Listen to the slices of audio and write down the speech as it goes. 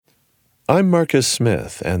I'm Marcus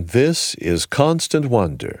Smith, and this is Constant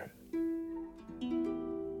Wonder.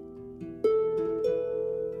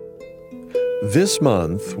 This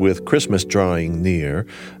month, with Christmas drawing near,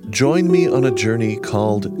 join me on a journey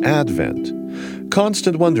called Advent.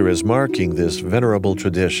 Constant Wonder is marking this venerable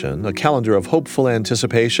tradition, a calendar of hopeful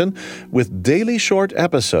anticipation with daily short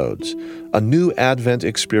episodes, a new Advent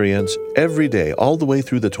experience every day all the way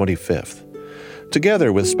through the 25th.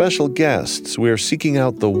 Together with special guests, we're seeking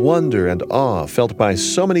out the wonder and awe felt by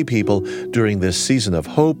so many people during this season of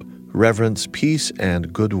hope, reverence, peace,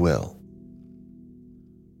 and goodwill.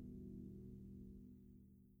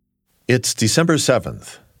 It's December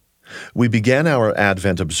 7th. We began our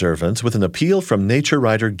Advent observance with an appeal from nature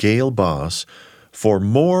writer Gail Boss for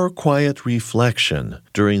more quiet reflection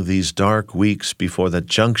during these dark weeks before that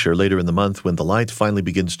juncture later in the month when the light finally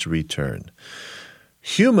begins to return.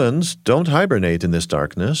 Humans don't hibernate in this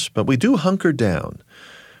darkness, but we do hunker down.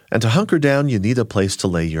 And to hunker down, you need a place to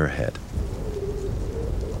lay your head.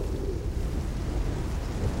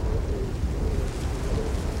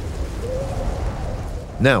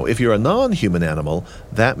 Now, if you're a non-human animal,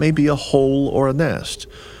 that may be a hole or a nest.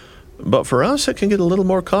 But for us, it can get a little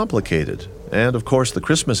more complicated. And, of course, the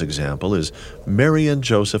Christmas example is Mary and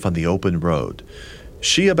Joseph on the open road.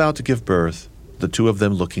 She about to give birth, the two of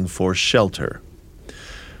them looking for shelter.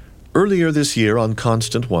 Earlier this year on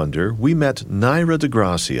Constant Wonder, we met Naira de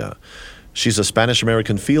Gracia. She's a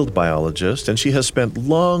Spanish-American field biologist, and she has spent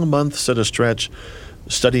long months at a stretch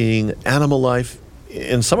studying animal life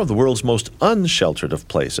in some of the world's most unsheltered of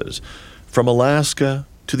places, from Alaska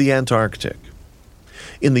to the Antarctic.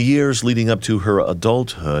 In the years leading up to her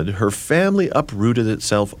adulthood, her family uprooted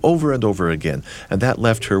itself over and over again, and that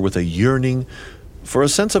left her with a yearning for a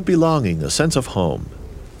sense of belonging, a sense of home.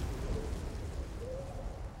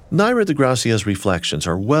 Naira de Gracia's reflections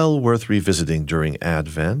are well worth revisiting during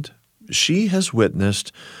Advent. She has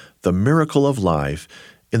witnessed the miracle of life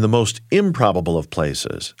in the most improbable of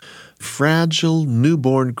places, fragile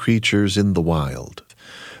newborn creatures in the wild.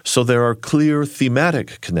 So there are clear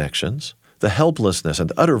thematic connections, the helplessness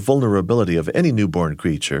and utter vulnerability of any newborn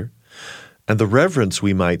creature, and the reverence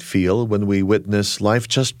we might feel when we witness life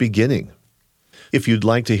just beginning. If you'd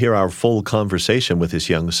like to hear our full conversation with this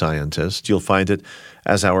young scientist, you'll find it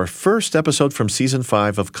as our first episode from Season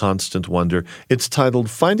 5 of Constant Wonder. It's titled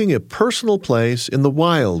Finding a Personal Place in the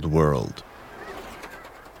Wild World.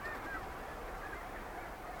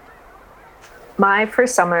 My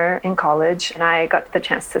first summer in college, and I got the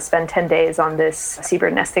chance to spend 10 days on this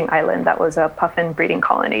seabird nesting island that was a puffin breeding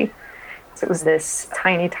colony. So it was this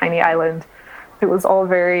tiny, tiny island. It was all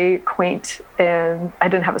very quaint, and I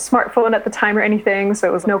didn't have a smartphone at the time or anything, so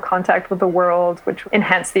it was no contact with the world, which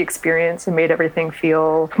enhanced the experience and made everything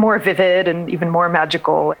feel more vivid and even more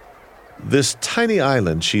magical. This tiny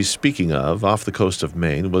island she's speaking of, off the coast of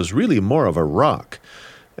Maine, was really more of a rock,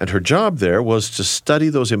 and her job there was to study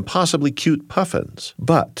those impossibly cute puffins.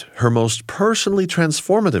 But her most personally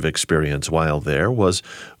transformative experience while there was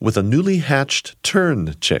with a newly hatched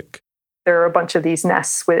tern chick. There are a bunch of these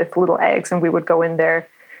nests with little eggs, and we would go in there,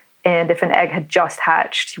 and if an egg had just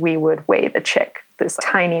hatched, we would weigh the chick, this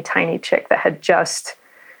tiny, tiny chick that had just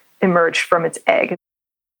emerged from its egg.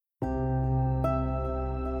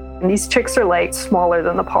 And these chicks are like smaller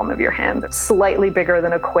than the palm of your hand. They're slightly bigger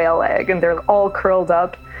than a quail egg, and they're all curled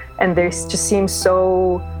up, and they just seem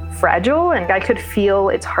so fragile, and I could feel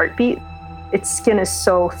its heartbeat. Its skin is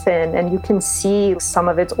so thin, and you can see some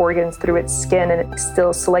of its organs through its skin, and it's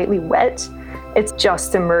still slightly wet. It's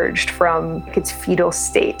just emerged from its fetal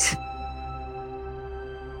state.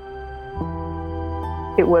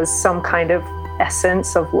 It was some kind of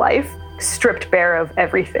essence of life, stripped bare of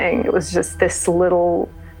everything. It was just this little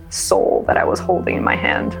soul that I was holding in my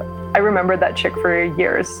hand. I remembered that chick for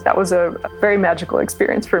years. That was a very magical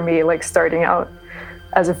experience for me, like starting out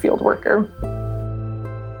as a field worker.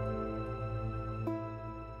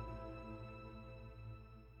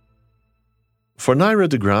 For Naira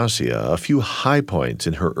de Gracia, a few high points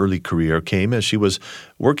in her early career came as she was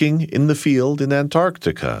working in the field in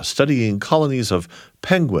Antarctica, studying colonies of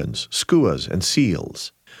penguins, skuas, and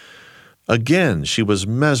seals. Again, she was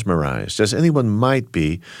mesmerized, as anyone might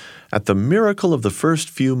be, at the miracle of the first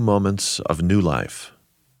few moments of new life.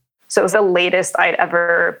 So it was the latest I'd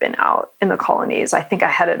ever been out in the colonies. I think I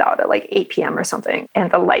headed out at like 8 p.m. or something. And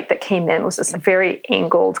the light that came in was this very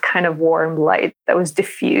angled, kind of warm light that was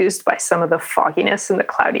diffused by some of the fogginess and the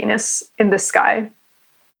cloudiness in the sky.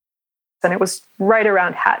 And it was right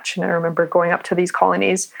around hatch. And I remember going up to these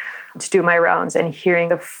colonies to do my rounds and hearing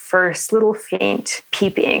the first little faint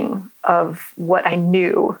peeping of what I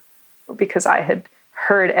knew, because I had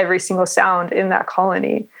heard every single sound in that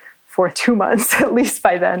colony for 2 months, at least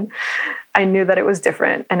by then, I knew that it was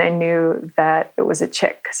different. And I knew that it was a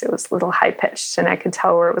chick because it was a little high pitched and I could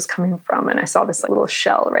tell where it was coming from. And I saw this little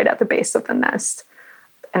shell right at the base of the nest.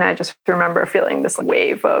 And I just remember feeling this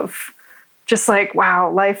wave of just like, wow,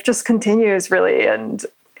 life just continues really. And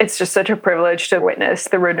it's just such a privilege to witness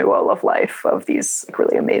the renewal of life of these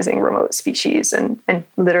really amazing remote species and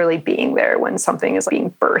literally being there when something is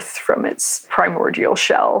being birthed from its primordial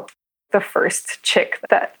shell. The first chick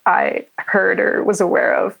that I heard or was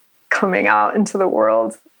aware of coming out into the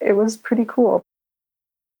world, it was pretty cool.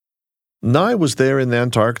 Nye was there in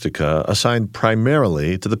Antarctica, assigned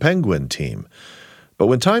primarily to the penguin team. But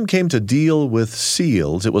when time came to deal with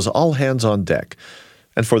seals, it was all hands on deck.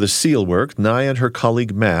 And for the seal work, Nye and her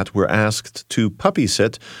colleague Matt were asked to puppy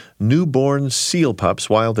sit newborn seal pups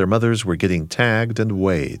while their mothers were getting tagged and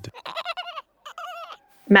weighed.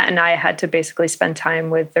 Matt and I had to basically spend time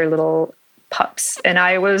with their little pups. And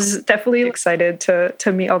I was definitely excited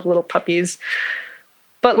to meet all the little puppies.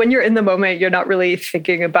 But when you're in the moment, you're not really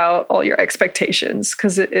thinking about all your expectations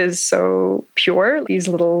because it is so pure. These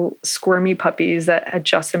little squirmy puppies that had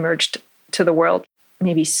just emerged to the world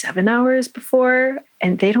maybe 7 hours before,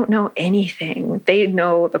 and they don't know anything. They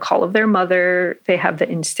know the call of their mother. They have the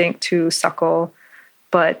instinct to suckle,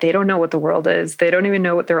 but they don't know what the world is. They don't even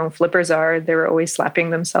know what their own flippers are. They were always slapping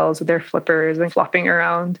themselves with their flippers and flopping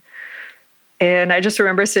around. And I just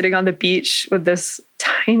remember sitting on the beach with this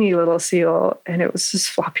tiny little seal, and it was just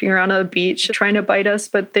flopping around on the beach trying to bite us,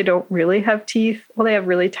 but they don't really have teeth. Well, they have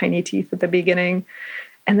really tiny teeth at the beginning.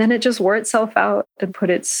 And then it just wore itself out and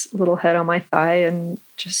put its little head on my thigh and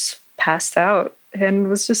just passed out and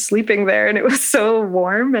was just sleeping there. And it was so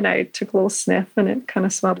warm. And I took a little sniff and it kind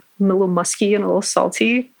of smelled a little musky and a little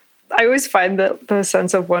salty. I always find that the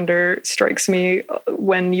sense of wonder strikes me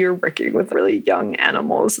when you're working with really young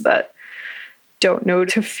animals that don't know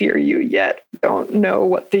to fear you yet, don't know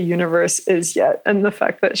what the universe is yet. And the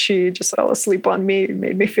fact that she just fell asleep on me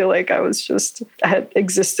made me feel like I had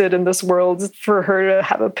existed in this world for her to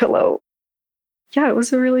have a pillow. Yeah, it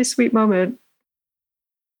was a really sweet moment.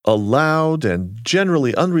 A loud and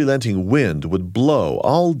generally unrelenting wind would blow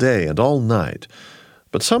all day and all night.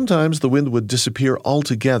 But sometimes the wind would disappear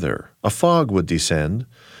altogether. A fog would descend.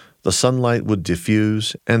 The sunlight would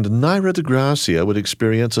diffuse, and Naira de Gracia would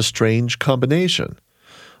experience a strange combination,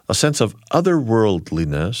 a sense of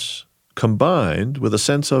otherworldliness combined with a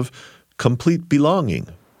sense of complete belonging.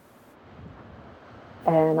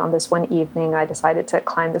 And on this one evening, I decided to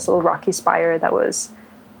climb this little rocky spire that was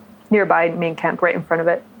nearby main camp right in front of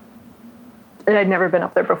it. And I'd never been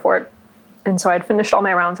up there before. And so I'd finished all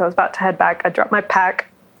my rounds. I was about to head back. I dropped my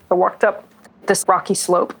pack. I walked up this rocky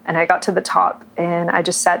slope and I got to the top and I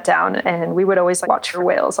just sat down, and we would always watch for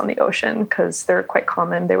whales on the ocean because they're quite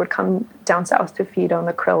common. They would come down south to feed on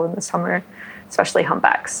the krill in the summer, especially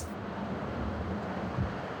humpbacks.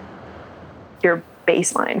 Your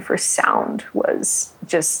baseline for sound was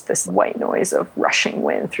just this white noise of rushing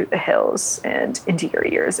wind through the hills and into your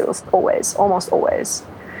ears. It was almost always.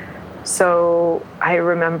 So I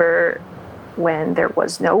remember when there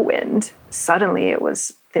was no wind, suddenly it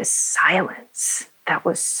was this silence that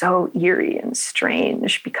was so eerie and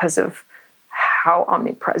strange because of how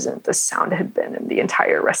omnipresent the sound had been in the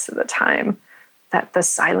entire rest of the time, that the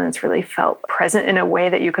silence really felt present in a way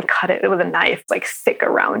that you could cut it with a knife, like thick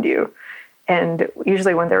around you. And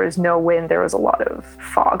usually when there was no wind, there was a lot of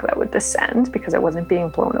fog that would descend because it wasn't being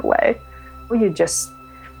blown away. You'd just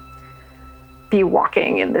be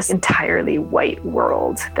walking in this entirely white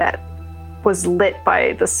world that was lit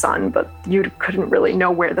by the sun, but you couldn't really know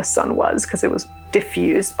where the sun was because it was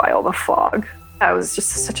diffused by all the fog. That was just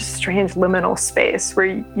such a strange liminal space where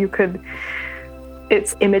you could,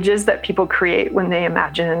 it's images that people create when they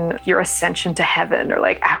imagine your ascension to heaven, or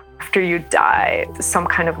like after you die, some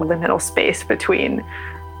kind of liminal space between,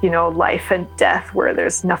 life and death where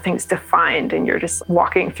there's nothing's defined and you're just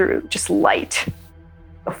walking through just light.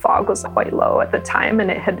 The fog was quite low at the time, and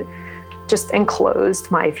it had just enclosed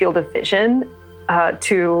my field of vision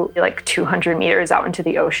to like 200 meters out into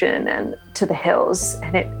the ocean and to the hills.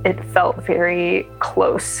 And it felt very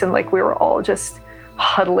close, and like we were all just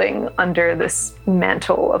huddling under this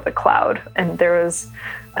mantle of the cloud. And there was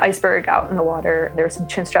an iceberg out in the water. There were some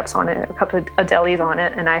chin straps on it, a couple of adeles on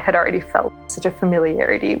it. And I had already felt such a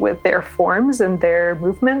familiarity with their forms and their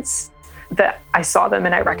movements that I saw them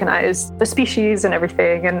and I recognized the species and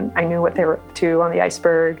everything, and I knew what they were up to on the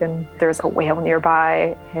iceberg, and there was a whale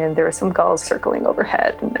nearby and there were some gulls circling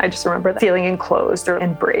overhead. And I just remember feeling enclosed or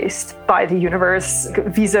embraced by the universe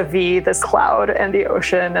vis-a-vis this cloud and the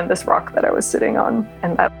ocean and this rock that I was sitting on,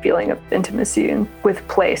 and that feeling of intimacy and with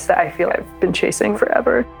place that I feel I've been chasing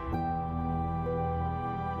forever.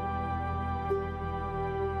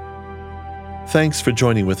 Thanks for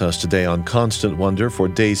joining with us today on Constant Wonder for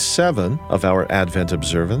Day 7 of our Advent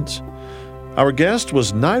observance. Our guest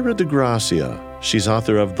was Naira de Gracia. She's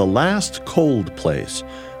author of The Last Cold Place,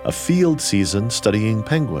 a field season studying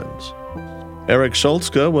penguins. Eric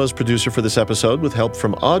Schultzke was producer for this episode with help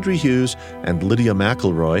from Audrey Hughes and Lydia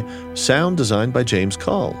McElroy, sound designed by James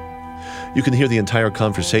Call. You can hear the entire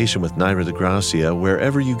conversation with Naira de Gracia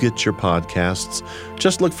wherever you get your podcasts.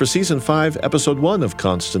 Just look for Season 5, Episode 1 of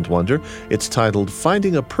Constant Wonder. It's titled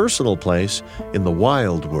Finding a Personal Place in the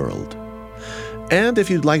Wild World. And if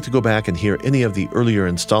you'd like to go back and hear any of the earlier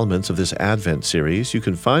installments of this Advent series, you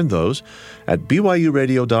can find those at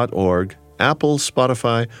byuradio.org, Apple,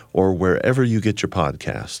 Spotify, or wherever you get your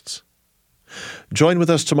podcasts. Join with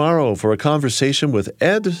us tomorrow for a conversation with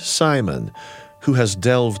Ed Simon, who has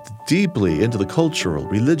delved deeply into the cultural,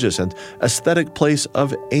 religious, and aesthetic place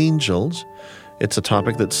of angels. It's a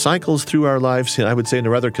topic that cycles through our lives, I would say in a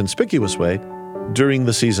rather conspicuous way, during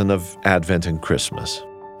the season of Advent and Christmas.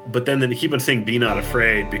 But then they keep on saying, be not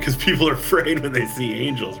afraid, because people are afraid when they see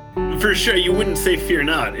angels. For sure, you wouldn't say fear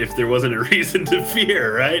not if there wasn't a reason to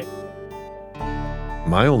fear, right?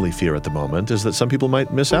 My only fear at the moment is that some people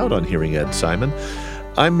might miss out on hearing Ed Simon.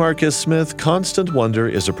 I'm Marcus Smith. Constant Wonder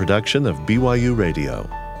is a production of BYU Radio.